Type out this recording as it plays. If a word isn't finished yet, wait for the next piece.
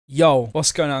Yo,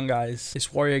 what's going on, guys?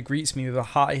 This warrior greets me with a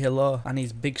hearty hello and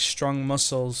his big strong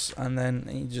muscles, and then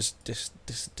he just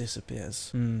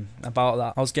disappears. About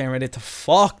that, I was getting ready to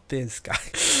fuck this guy.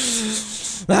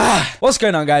 What's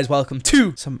going on, guys? Welcome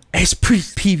to some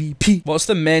Esprit PvP. What's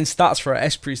the main stats for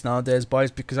Esprit nowadays,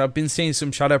 boys? Because I've been seeing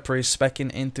some shadow priests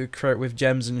specking into crit with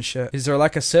gems and shit. Is there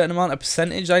like a certain amount of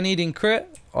percentage I need in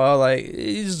crit? Or like,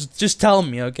 just tell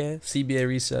me, okay? CBA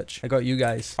research. I got you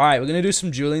guys. Alright, we're gonna do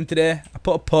some dueling today. I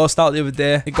put a post out the other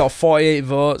day. It got 48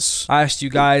 votes. I asked you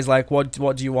guys, like, what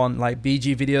do you want? Like,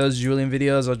 BG videos, dueling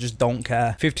videos, or just don't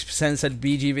care? 50% said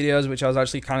BG videos, which I was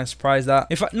actually kind of surprised at.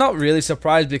 Not really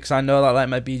surprised, because I know that, like,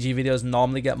 my BG videos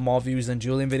normally get more views than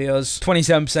dueling videos.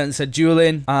 27% said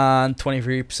dueling, and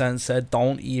 23% said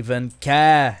don't even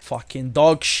care. Fucking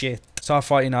dog shit. So I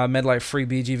thought, you know, I made like 3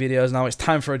 BG videos. Now it's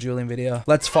time for a dueling video.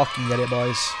 Let's fucking get it,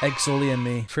 boys. Exuli and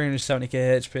me. 370k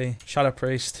HP. Shadow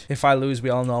Priest. If I lose,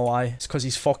 we all know why. It's because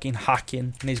he's fucking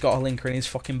hacking. And he's got a linker in his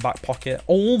fucking back pocket.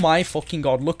 Oh my fucking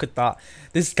god, look at that.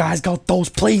 This guy's got those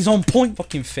plays on point.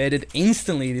 Fucking faded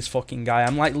instantly, this fucking guy.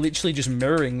 I'm like literally just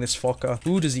mirroring this fucker.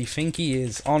 Who does he think he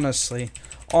is? Honestly.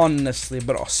 Honestly,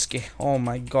 broski. Oh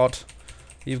my god.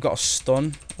 You've got a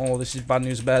stun. Oh, this is bad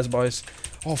news bears, boys.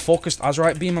 Oh, focused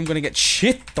Azurite beam. I'm gonna get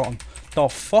shit on. The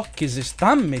fuck is this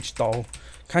damage, though?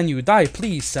 Can you die,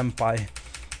 please, senpai?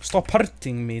 Stop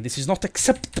hurting me. This is not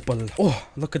acceptable. Oh,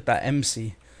 look at that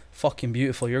MC. Fucking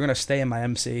beautiful. You're gonna stay in my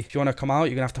MC. If you wanna come out,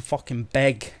 you're gonna have to fucking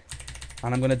beg.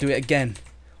 And I'm gonna do it again.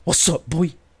 What's up,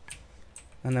 boy?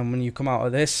 And then when you come out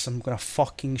of this, I'm gonna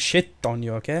fucking shit on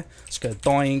you, okay? Let's go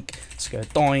doink. Let's go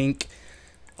doink.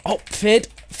 Oh, fade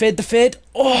the fade.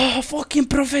 Oh, fucking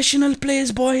professional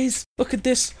plays, boys. Look at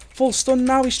this. Full stun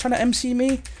now. He's trying to MC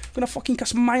me. I'm gonna fucking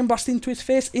cast Mind Blast into his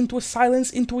face, into a silence,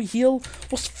 into a heal.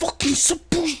 What's fucking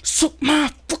suck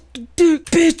my fucking dick,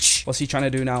 bitch? What's he trying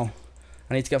to do now?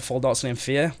 I need to get full dots on him.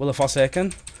 Fear. Will of Forsaken.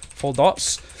 Full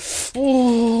dots.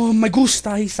 Oh, my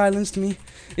gusta. He silenced me.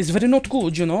 It's very not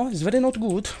good, you know. It's very not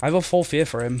good. I have a full fear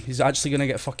for him. He's actually gonna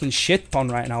get fucking shit on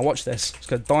right now. Watch this. Let's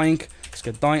go doink. Let's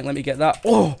go doink. Let me get that.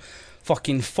 Oh,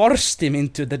 fucking forced him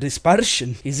into the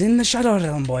dispersion. He's in the shadow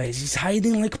realm, boys. He's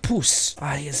hiding like puss.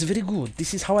 Ah, it's very good.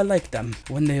 This is how I like them.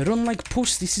 When they run like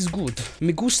puss, this is good.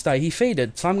 Me gusta. He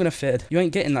faded, so I'm gonna fade. You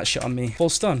ain't getting that shit on me. Full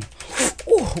stun.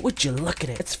 Oh, would you look at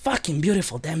it? It's fucking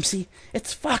beautiful, Dempsey.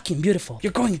 It's fucking beautiful.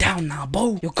 You're going down now,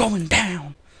 Bo. You're going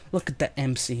down. Look at that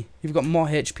MC. You've got more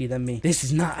HP than me. This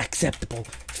is not acceptable.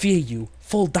 Fear you.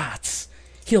 Full dots.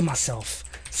 Heal myself.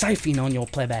 Siphon on your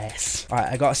pleb ass.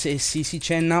 Alright, I gotta see his CC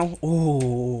chain now.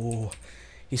 Oh,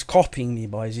 he's copying me,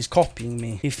 boys. He's copying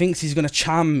me. He thinks he's gonna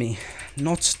charm me.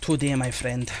 Not today, my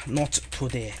friend. Not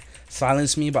today.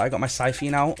 Silence me, but I got my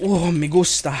siphon now. Oh, me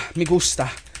gusta. Me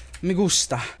gusta. Me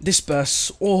gusta.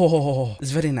 Disperse. Oh,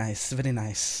 it's very nice. Very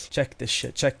nice. Check this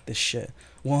shit. Check this shit.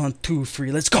 1, 2,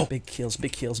 3, let's go. Big heals,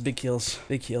 big heals, big heals,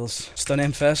 big heals. Stun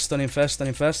him first, stun him first, stun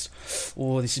him first.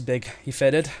 Oh, this is big. He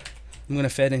faded. I'm gonna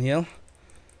fade and heal.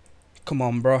 Come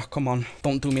on, bro. Come on.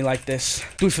 Don't do me like this.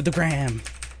 Do it for the gram.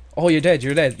 Oh, you're dead.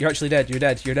 You're dead. You're actually dead. You're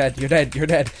dead. You're dead. You're dead. You're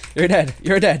dead. You're dead.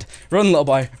 You're dead. Run, little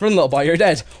boy. Run, little boy. You're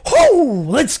dead. Whoo!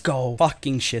 Let's go.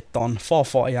 Fucking shit done.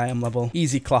 440 I am level.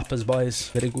 Easy clappers, boys.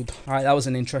 Very good. Alright, that was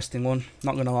an interesting one.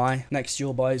 Not gonna lie. Next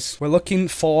duel, boys. We're looking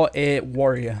for a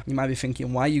warrior. You might be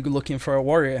thinking, why are you looking for a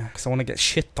warrior? Because I want to get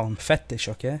shit on. Fetish,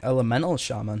 okay? Elemental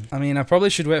shaman. I mean, I probably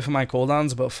should wait for my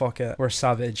cooldowns, but fuck it. We're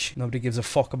savage. Nobody gives a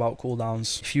fuck about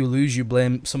cooldowns. If you lose, you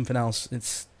blame something else.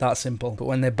 It's that simple. But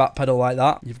when they backpedal like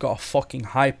that, you've got a fucking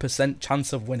high %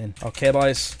 chance of winning. Okay,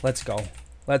 boys, let's go.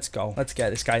 Let's go. Let's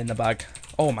get this guy in the bag.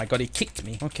 Oh my god, he kicked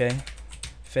me. Okay.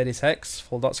 Fade his hex.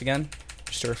 Full dots again.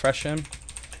 Just to refresh him.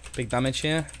 Big damage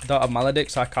here. Don't have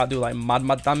maledict, so I can't do like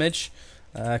mad damage.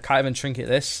 Can't even trinket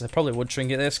this. I probably would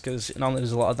trinket this because not only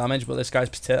does a lot of damage, but this guy's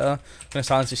potato. I'm gonna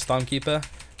silence his Stormkeeper.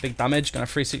 Big damage. Gonna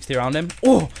 360 around him.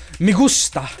 Oh, me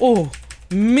gusta. Oh.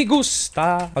 Me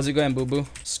gusta. How's it going, boo-boo?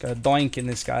 Just got doinking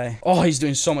this guy. Oh, he's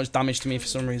doing so much damage to me for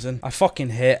some reason. I fucking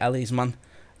hate Ellie's, man.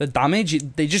 The damage,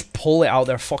 they just pull it out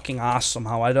their fucking ass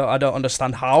somehow. I don't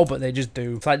understand how, but they just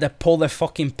do. It's like they pull their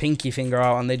fucking pinky finger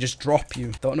out and they just drop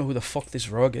you. Don't know who the fuck this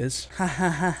rogue is. Ha ha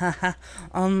ha ha ha.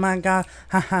 Oh my god.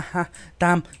 Ha ha ha.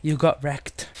 Damn, you got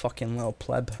wrecked. Fucking little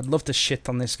pleb. I'd love to shit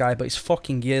on this guy, but his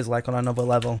fucking gear's like on another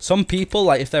level. Some people,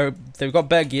 like, if they've got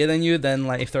better gear than you, then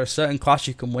like if they're a certain class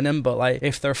you can win them. But like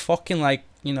if they're fucking like,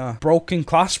 you know, broken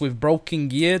class with broken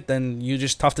gear, then you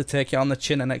just have to take it on the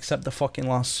chin and accept the fucking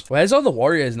loss. Where's all the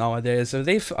warriors nowadays? Have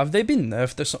they been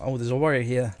nerfed or something? Oh, there's a warrior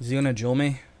here. Is he gonna duel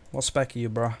me? What spec are you,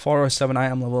 bro? 407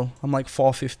 item level. I'm like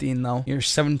 415 now. You're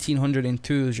 1700 in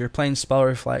 2s. You're playing Spell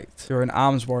Reflect. You're an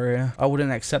arms warrior. I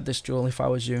wouldn't accept this duel if I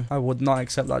was you. I would not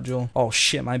accept that duel. Oh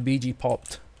shit, my BG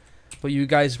popped. But you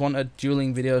guys wanted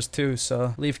dueling videos too,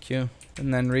 so leave queue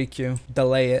and then re-queue.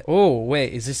 Delay it. Oh,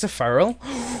 wait, is this a feral?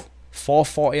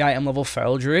 440 item level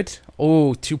feral druid.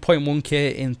 Oh,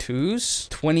 2.1k in 2s.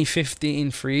 2050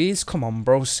 in 3s. Come on,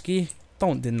 broski.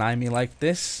 Don't deny me like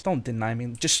this. Don't deny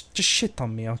me. Just shit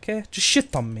on me, okay? Just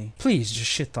shit on me. Please, just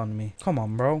shit on me. Come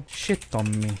on, bro. Shit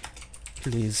on me.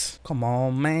 Please. Come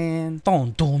on, man.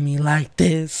 Don't do me like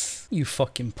this. You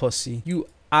fucking pussy. You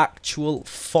actual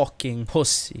fucking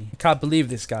pussy. I can't believe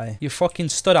this guy. You fucking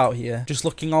stood out here just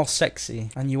looking all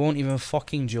sexy and you won't even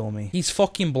fucking duel me. He's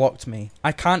fucking blocked me.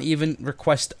 I can't even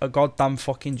request a goddamn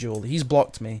fucking duel. He's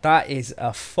blocked me. That is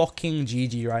a fucking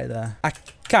GG right there. I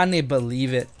can't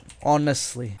believe it.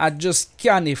 Honestly, I just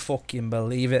can't fucking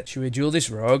believe it. Should we duel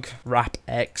this rogue? Rap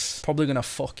X. Probably gonna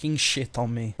fucking shit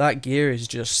on me. That gear is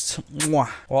just mwah.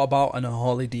 What about an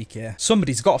unholy DK?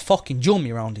 Somebody's got to fucking duel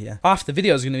me around here. Half the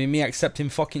video is gonna be me accepting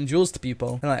fucking duels to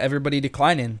people and like everybody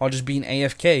declining or just being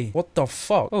AFK. What the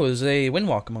fuck? Oh, there's a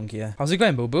Windwalker monk here. How's it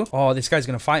going, boo boo? Oh, this guy's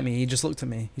gonna fight me. He just looked at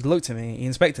me. He looked at me. He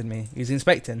inspected me. He's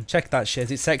inspecting. Check that shit.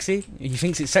 Is it sexy? He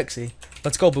thinks it's sexy.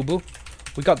 Let's go, boo boo.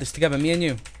 We got this together, me and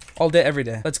you. All day, every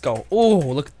day. Let's go. Oh,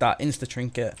 look at that. Insta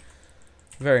trinket.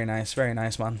 Very nice,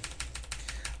 man.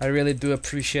 I really do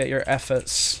appreciate your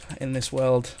efforts in this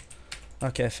world.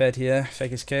 Okay, fed here.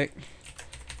 Fake his kick.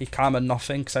 He karma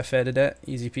nothing because I faded it.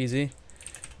 Easy peasy.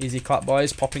 Easy clap,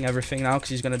 boys. Popping everything now because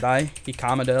he's going to die. He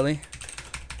karma'd early.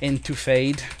 Into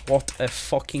fade. What a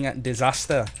fucking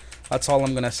disaster. That's all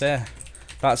I'm going to say.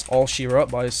 That's all she wrote,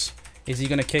 boys. Is he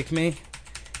going to kick me?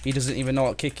 He doesn't even know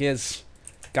what kick is.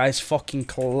 Guy's fucking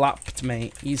clapped,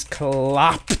 mate. He's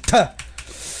clapped.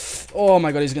 Oh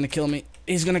my god, he's gonna kill me.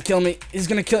 He's gonna kill me. He's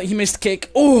gonna kill. He missed kick.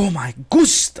 Oh my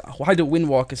gusta. Why do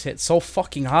Windwalkers hit so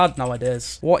fucking hard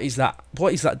nowadays? What is that?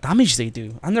 What is that damage they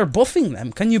do? And they're buffing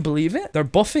them. Can you believe it? They're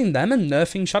buffing them and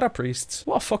nerfing Shadow Priests.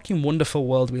 What a fucking wonderful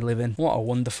world we live in. What a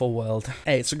wonderful world.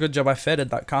 Hey, it's a good job I faded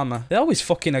that karma. They're always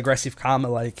fucking aggressive karma,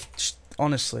 like.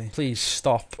 Honestly, please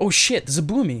stop. Oh shit, there's a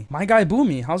Boomy. My guy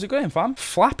Boomy. How's it going, fam?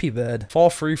 Flappy Bird.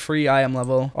 433 IM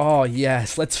level. Oh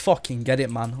yes, let's fucking get it,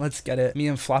 man. Let's get it. Me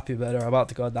and Flappy Bird are about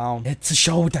to go down. It's a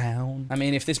showdown. I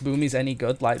mean, if this Boomy's any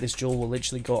good, like this duel will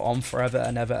literally go on forever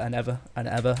and ever and ever and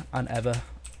ever and ever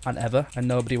and ever, and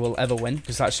nobody will ever win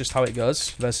because that's just how it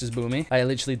goes versus Boomy. It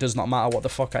literally does not matter what the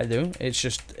fuck I do.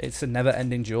 It's a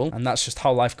never-ending duel, and that's just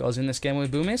how life goes in this game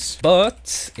with Boomies.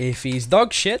 But if he's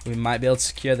dog shit, we might be able to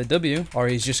secure the W, or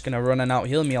he's just gonna run and out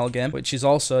heal me all game, which is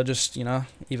also just, you know,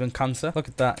 even cancer. Look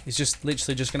at that. He's just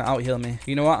literally just gonna out heal me.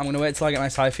 You know what? I'm gonna wait till I get my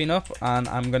Siphon up, and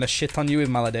I'm gonna shit on you with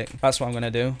Maledict. That's what I'm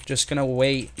gonna do. Just gonna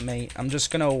wait, mate. I'm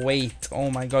just gonna wait. Oh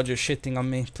my god, you're shitting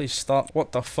on me. Please stop.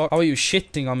 What the fuck? How are you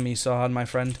shitting on me so hard, my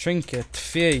friend? Trinket,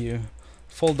 fear you.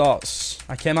 Full dots.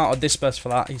 I came out of disperse for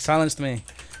that. He silenced me.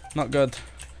 Not good.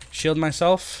 Shield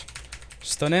myself.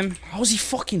 Stun him. How's he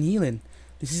fucking healing?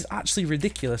 This is actually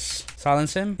ridiculous.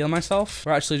 Silence him. Heal myself.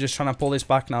 We're actually just trying to pull this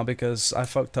back now because I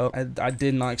fucked up. I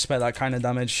did not expect that kind of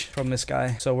damage from this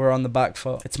guy. So we're on the back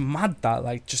foot. It's mad that,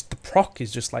 like, just the proc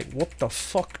is just like, what the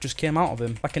fuck just came out of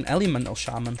him? Like an elemental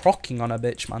shaman. Procking on a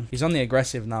bitch, man. He's on the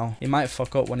aggressive now. He might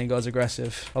fuck up when he goes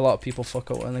aggressive. A lot of people fuck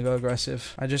up when they go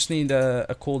aggressive. I just need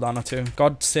a cooldown or two.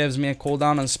 God saves me a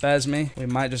cooldown and spares me. We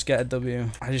might just get a W.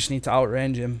 I just need to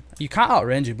outrange him. You can't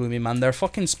outrange a Boomy, man. Their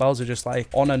fucking spells are just like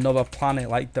on another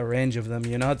planet. Like the range of them,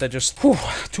 you know, they're just too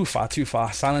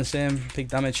far. Silence him. Big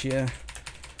damage here.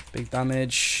 Big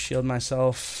damage. Shield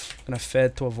myself. Gonna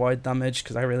fade to avoid damage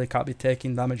because I really can't be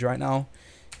taking damage right now.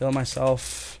 Heal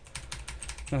myself.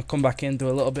 Gonna come back in, do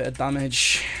a little bit of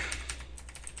damage.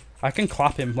 I can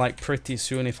clap him like pretty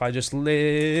soon if I just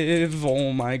live.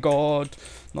 Oh my god.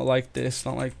 Not like this.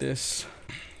 Not like this.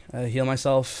 Heal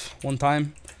myself one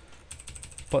time.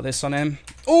 Put this on him.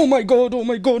 Oh my god, oh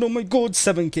my god, oh my god.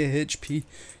 7k HP.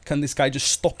 Can this guy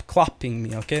just stop clapping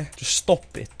me, okay? Just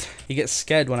stop it. He gets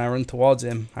scared when I run towards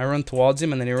him. I run towards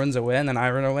him and then he runs away and then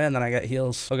I run away and then I get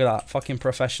heals. Look at that. Fucking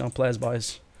professional players,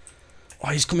 boys. Oh,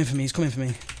 he's coming for me. He's coming for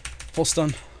me. Full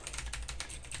stun.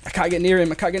 I can't get near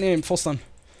him. I can't get near him. Full stun.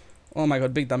 Oh my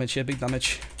god, big damage here. Big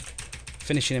damage.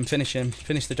 Finishing him. Finish him.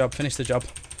 Finish the job. Finish the job.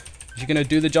 If you're going to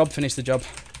do the job, finish the job.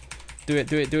 Do it,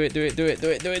 do it, do it, do it, do it, do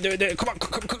it, do it, do it, do it. Come on.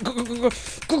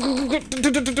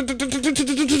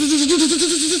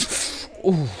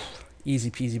 Oh,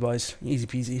 Easy peasy, boys. Easy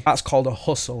peasy. That's called a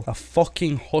hustle. A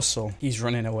fucking hustle. He's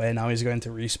running away now. He's going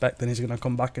to respec. Then he's going to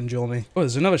come back and duel me. Oh,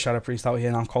 there's another Shadow Priest out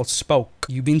here now called Spoke.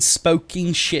 You been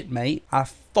spoking shit, mate. I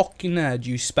fucking heard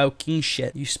you spoking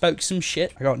shit. You spoke some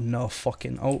shit. I got no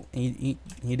fucking... Oh, he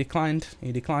declined.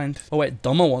 He declined. Oh, wait.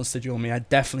 Dummer wants to duel me. I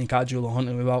definitely can't duel a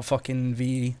hunter without fucking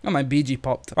VE. Oh, my BG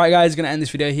popped. Alright, guys. Going to end this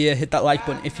video here. Hit that like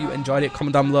button if you enjoyed it.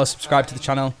 Comment down below. Subscribe to the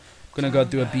channel. I'm going to go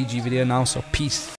do a BG video now. So, peace.